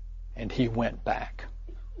 And he went back.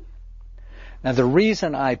 Now the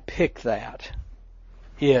reason I pick that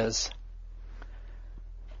is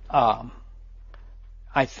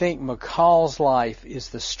I think Michal's life is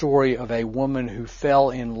the story of a woman who fell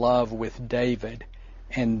in love with David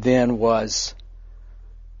and then was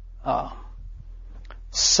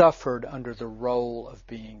suffered under the role of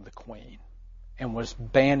being the queen, and was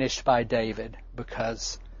banished by David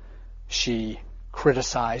because she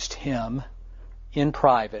criticized him in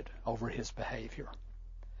private over his behavior.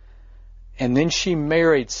 And then she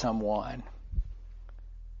married someone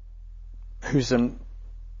who's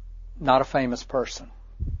not a famous person.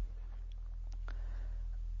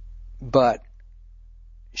 But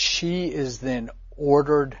she is then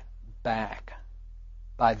ordered back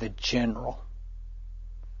by the general.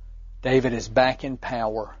 David is back in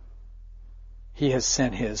power. He has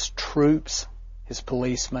sent his troops, his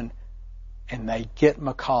policemen, and they get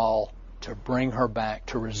Michal to bring her back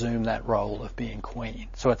to resume that role of being queen.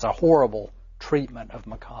 So it's a horrible treatment of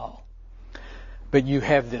Michal. But you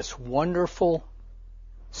have this wonderful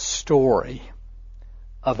story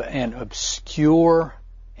of an obscure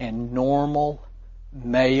and normal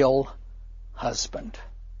male husband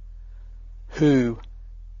who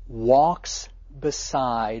walks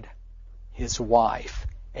beside his wife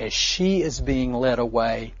as she is being led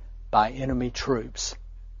away by enemy troops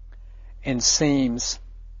and seems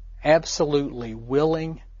absolutely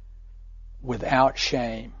willing, without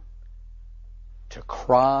shame, to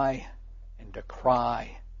cry and to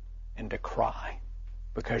cry and to cry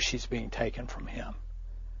because she's being taken from him.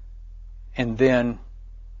 And then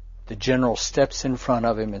the general steps in front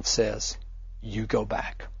of him and says, "You go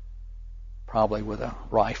back." Probably with a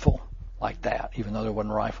rifle like that, even though there weren't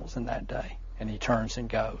rifles in that day. And he turns and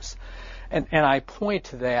goes. And I point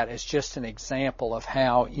to that as just an example of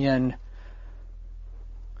how in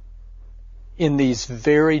these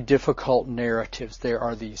very difficult narratives there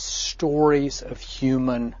are these stories of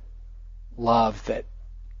human love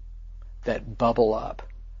that bubble up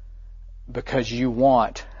because you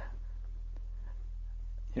want,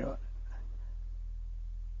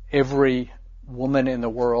 every woman in the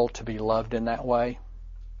world to be loved in that way,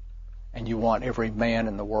 and you want every man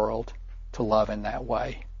in the world to love in that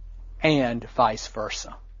way, and vice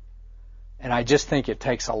versa. And I just think it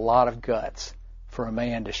takes a lot of guts for a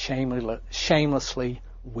man to shamelessly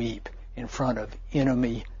weep in front of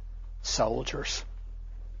enemy soldiers.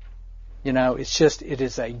 It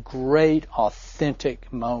is a great,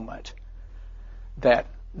 authentic moment that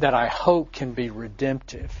I hope can be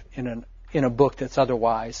redemptive in a book that's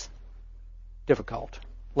otherwise difficult.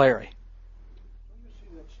 Larry. Don't you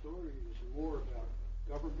see that story is more about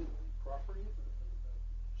government and property?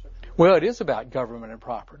 Well, it is about government and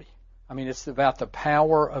property. I mean, it's about the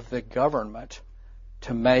power of the government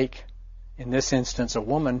to make, in this instance, a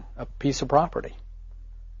woman a piece of property.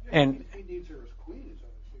 Yeah, and he needs her as queen.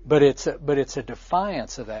 But it's a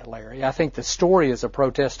defiance of that, Larry. I think the story is a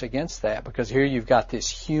protest against that because here you've got this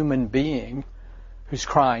human being who's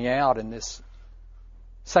crying out and this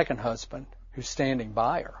second husband who's standing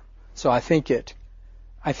by her. So I think it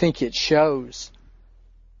shows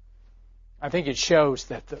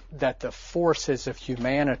that the forces of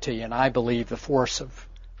humanity, and I believe the force of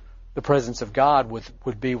the presence of God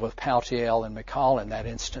would be with Paltiel and Michal in that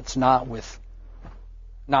instance, not with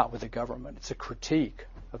the government. It's a critique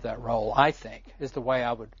of that role, I think, is the way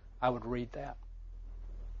I would read that.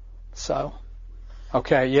 So,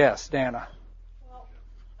 okay, yes, Dana. Well,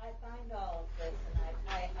 I find all of this, and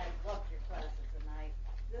I loved your classes, and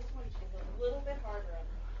this one is a little bit harder.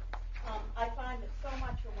 I find that so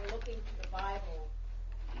much when we're looking to the Bible,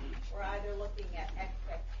 we're either looking at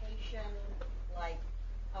expectation, like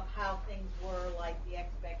of how things were, like the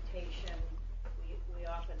expectation we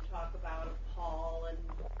often talk about of Paul, and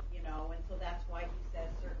so that's why he says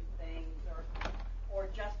certain things, or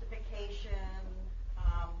justification.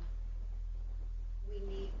 We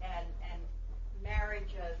need and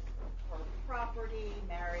marriage as for property,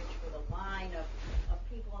 marriage for the line of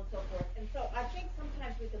people and so forth. And so I think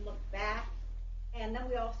sometimes we can look back, and then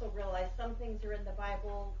we also realize some things are in the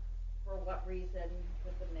Bible for what reason,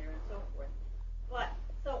 put them there and so forth. But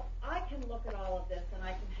so I can look at all of this, and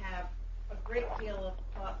I can have a great deal of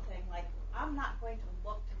thought saying, like, I'm not going to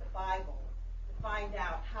look to the Bible to find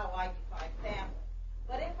out how I define family.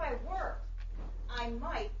 But if I were, I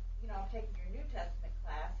might, I'm taking your New Testament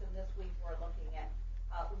class, and this week we're looking at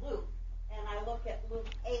Luke, and I look at Luke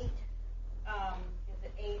 8, is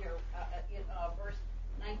it 8 or verse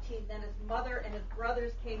 19, then his mother and his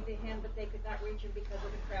brothers came to him, but they could not reach him because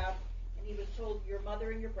of the crowd, and he was told, your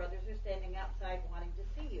mother and your brothers are standing outside wanting to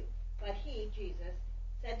see you. But he, Jesus,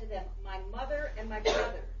 said to them, my mother and my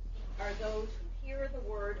brothers are those who hear the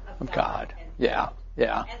word of God. Yeah.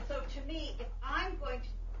 And so to me, if I'm going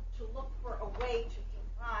to look for a way to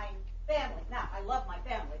define family, now I love my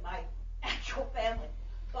family, my actual family,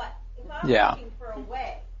 but if I'm looking for a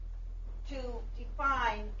way to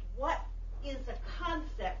define what is a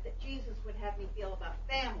concept that Jesus would have me feel about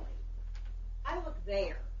family, I look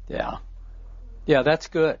there. Yeah, that's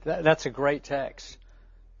good. That's a great text.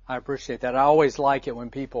 I appreciate that. I always like it when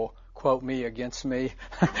people quote me against me,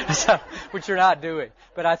 which you're not doing.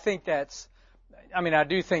 But I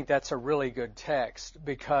do think that's a really good text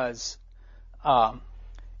because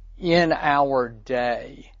in our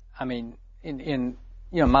day, in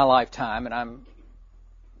my lifetime, and I'm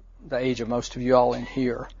the age of most of you all in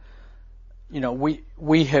here,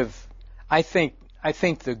 we have, I think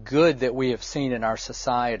the good that we have seen in our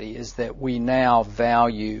society is that we now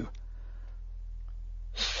value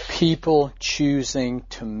people choosing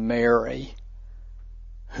to marry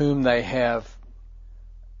whom they have,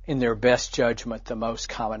 in their best judgment, the most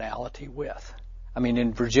commonality with. I mean,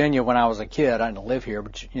 in Virginia, when I was a kid, I didn't live here,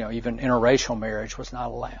 but even interracial marriage was not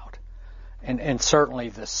allowed, and certainly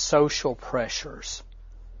the social pressures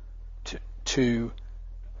to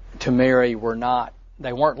marry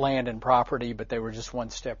they weren't land and property, but they were just one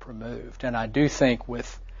step removed. And I do think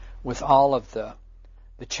with all of the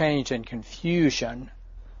change and confusion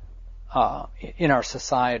in our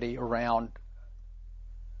society around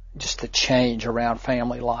just the change around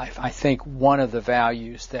family life, I think one of the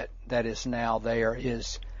values that is now there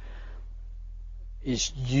is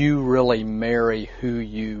you really marry who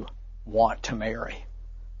you want to marry.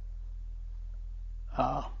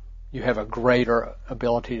 You have a greater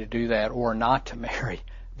ability to do that or not to marry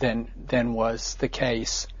than was the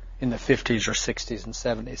case in the 50s or 60s and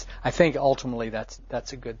 70s. I think ultimately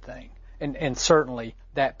that's a good thing. And certainly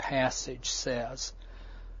that passage says,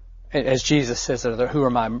 as Jesus says, who are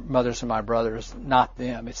my mothers and my brothers? Not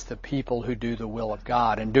them. It's the people who do the will of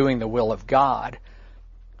God. And doing the will of God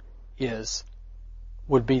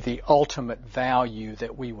would be the ultimate value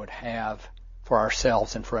that we would have for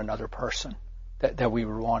ourselves and for another person that we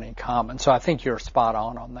would want in common. So I think you're spot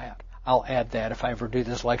on that. I'll add that if I ever do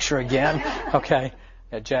this lecture again. Okay.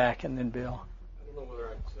 Jack and then Bill. I don't know whether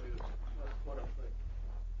I can say this. That's what I think.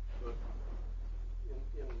 But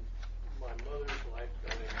in my mother's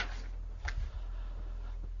lifetime,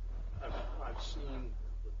 I've seen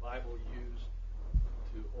the Bible used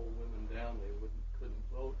to hold women down. They couldn't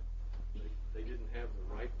vote. They didn't have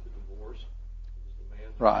the right to divorce. It was the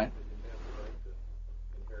man's right. They didn't have the right to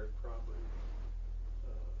inherit property.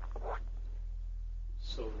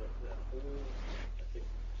 So that whole, I think,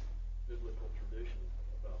 biblical tradition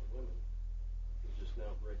about women is just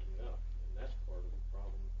now breaking up, and that's part of the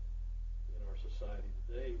problem in our society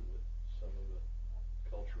today with some of the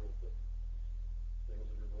cultural things that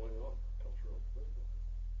are going on, cultural and political.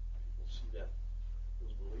 People see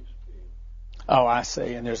those beliefs being. Oh, I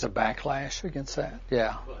see, and there's a backlash against that.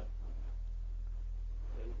 Yeah. But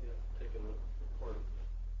taking the part of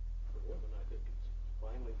the women, I think it's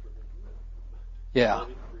finally for good. Yeah.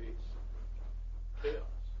 It creates chaos.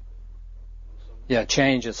 Yeah,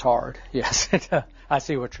 change is hard. Yes. I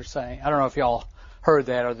see what you're saying. I don't know if y'all heard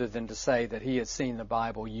that other than to say that he had seen the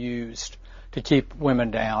Bible used to keep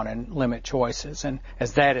women down and limit choices. And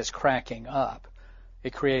as that is cracking up,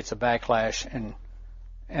 it creates a backlash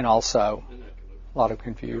and also a lot of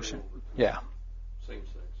confusion. Yeah. Same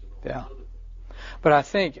sex and all Yeah. those other things. But I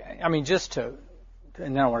think, I mean, and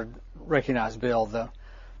then I want to recognize Bill,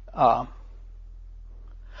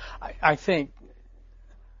 I think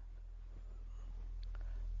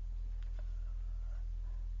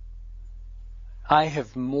I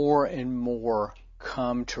have more and more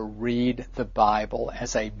come to read the Bible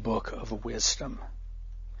as a book of wisdom.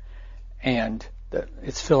 And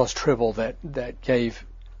it's Phyllis Tribble that gave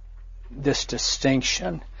this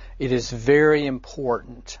distinction. It is very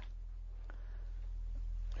important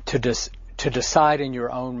to decide in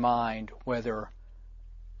your own mind whether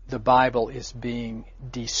the Bible is being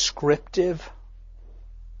descriptive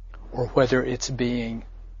or whether it's being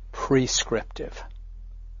prescriptive.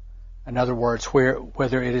 In other words,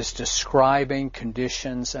 whether it is describing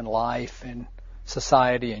conditions and life and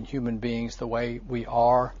society and human beings the way we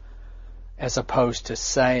are, as opposed to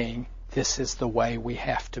saying this is the way we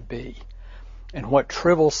have to be. And what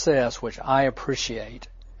Tribble says, which I appreciate,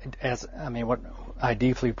 what I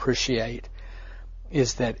deeply appreciate,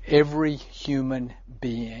 is that every human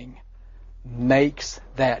being makes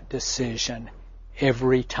that decision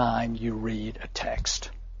every time you read a text.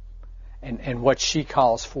 And what she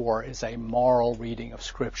calls for is a moral reading of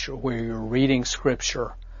Scripture, where you're reading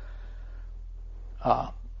Scripture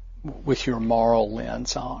with your moral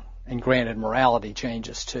lens on. And granted, morality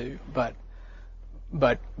changes too, but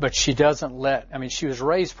she doesn't she was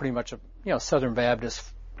raised pretty much a Southern Baptist,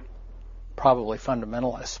 probably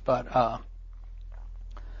fundamentalist, but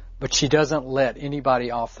she doesn't let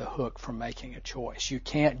anybody off the hook from making a choice. You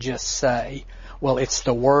can't just say, well, it's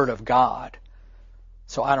the Word of God,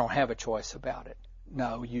 so I don't have a choice about it.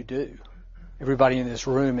 No, you do. Everybody in this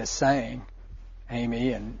room is saying,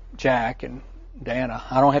 Amy and Jack and Dana,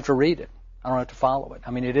 I don't have to read it. I don't have to follow it.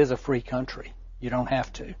 I mean, it is a free country. You don't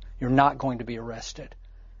have to. You're not going to be arrested,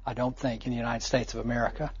 I don't think, in the United States of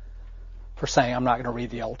America for saying I'm not going to read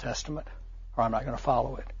the Old Testament or I'm not going to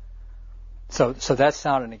follow it. So that's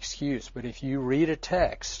not an excuse. But if you read a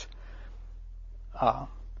text,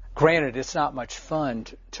 Granted, it's not much fun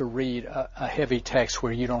to read a heavy text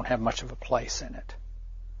where you don't have much of a place in it.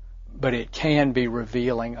 But it can be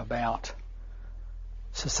revealing about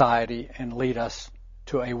society and lead us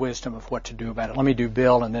to a wisdom of what to do about it. Let me do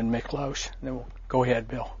Bill and then Miklos. And then we'll go ahead,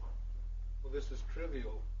 Bill. Well, this is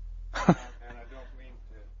trivial, and I don't mean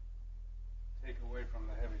to take away from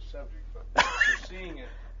the heavy subject, but we're seeing it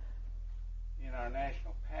in our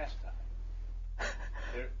national pastime.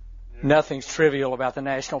 Nothing's trivial about the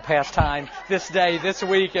national pastime this day, this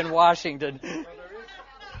week in Washington. Well, there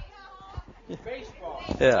is baseball.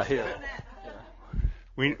 Yeah, here.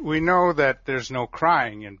 We know that there's no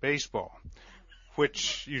crying in baseball,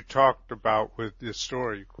 which you talked about with the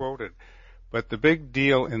story you quoted. But the big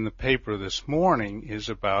deal in the paper this morning is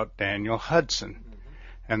about Daniel Hudson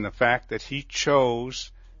and the fact that he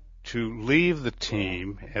chose to leave the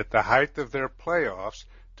team at the height of their playoffs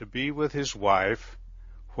to be with his wife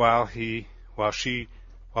while they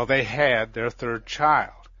had their third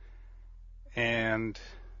child. And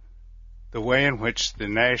the way in which the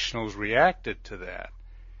Nationals reacted to that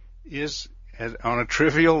is, on a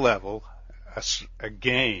trivial level, a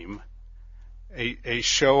game, a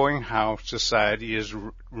showing how society is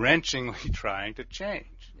wrenchingly trying to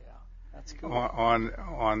change. Yeah, that's cool.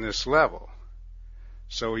 On this level.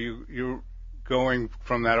 So you're going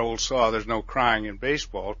from that old saw, there's no crying in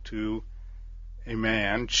baseball, to a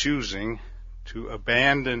man choosing to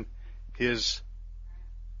abandon his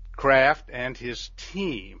craft and his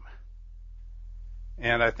team.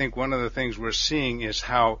 And I think one of the things we're seeing is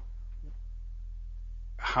how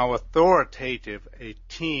authoritative a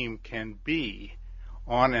team can be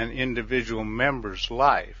on an individual member's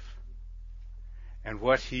life. And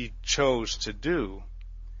what he chose to do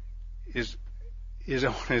is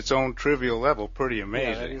on its own trivial level pretty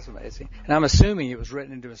amazing. Yeah, that is amazing. And I'm assuming it was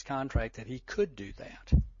written into his contract that he could do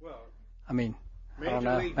that. Well, I mean, I don't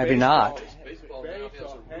know. Maybe Baseball, not. Baseball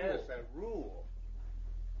has a rule,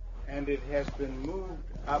 and it has been moved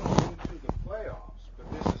up into the playoffs.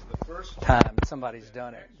 But this is the first time somebody's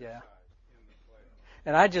done it. Yeah.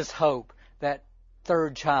 And I just hope that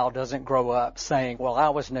third child doesn't grow up saying, "Well, I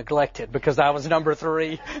was neglected because I was number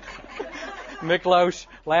 3." Miklos,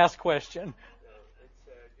 last question.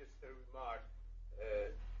 It's just a remark.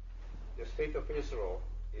 The state of Israel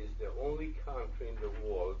is the only country in the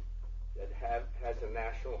world that has a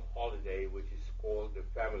national holiday which is called the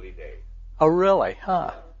Family Day. Oh, really?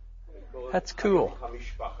 Huh. That's cool.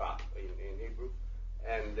 Hamishpacha in Hebrew,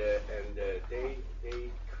 and they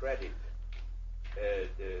credit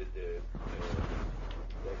the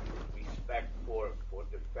respect for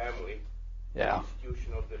the family, Yeah. the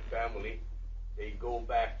institution of the family. They go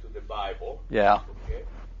back to the Bible. Yeah. Okay.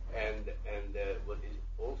 And what is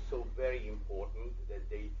also very important that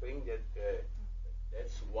they think that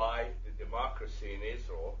that's why the democracy in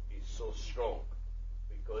Israel is so strong,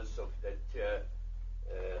 because of that.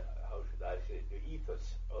 How should I say, the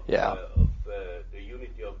ethos of the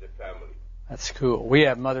unity of the family. That's cool. We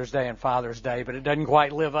have Mother's Day and Father's Day, but it doesn't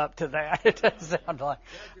quite live up to that. It doesn't sound like.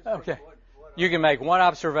 Okay. You can make one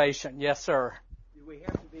observation. Yes, sir. We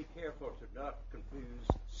have to be careful to not confuse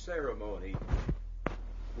ceremony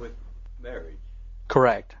with marriage.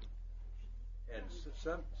 Correct. And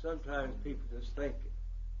sometimes people just think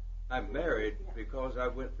I'm married because I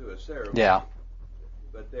went through a ceremony. Yeah.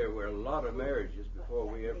 But there were a lot of marriages before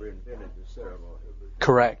we ever invented the ceremony.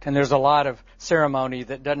 Correct. And there's a lot of ceremony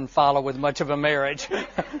that doesn't follow with much of a marriage.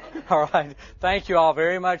 All right. Thank you all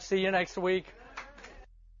very much. See you next week.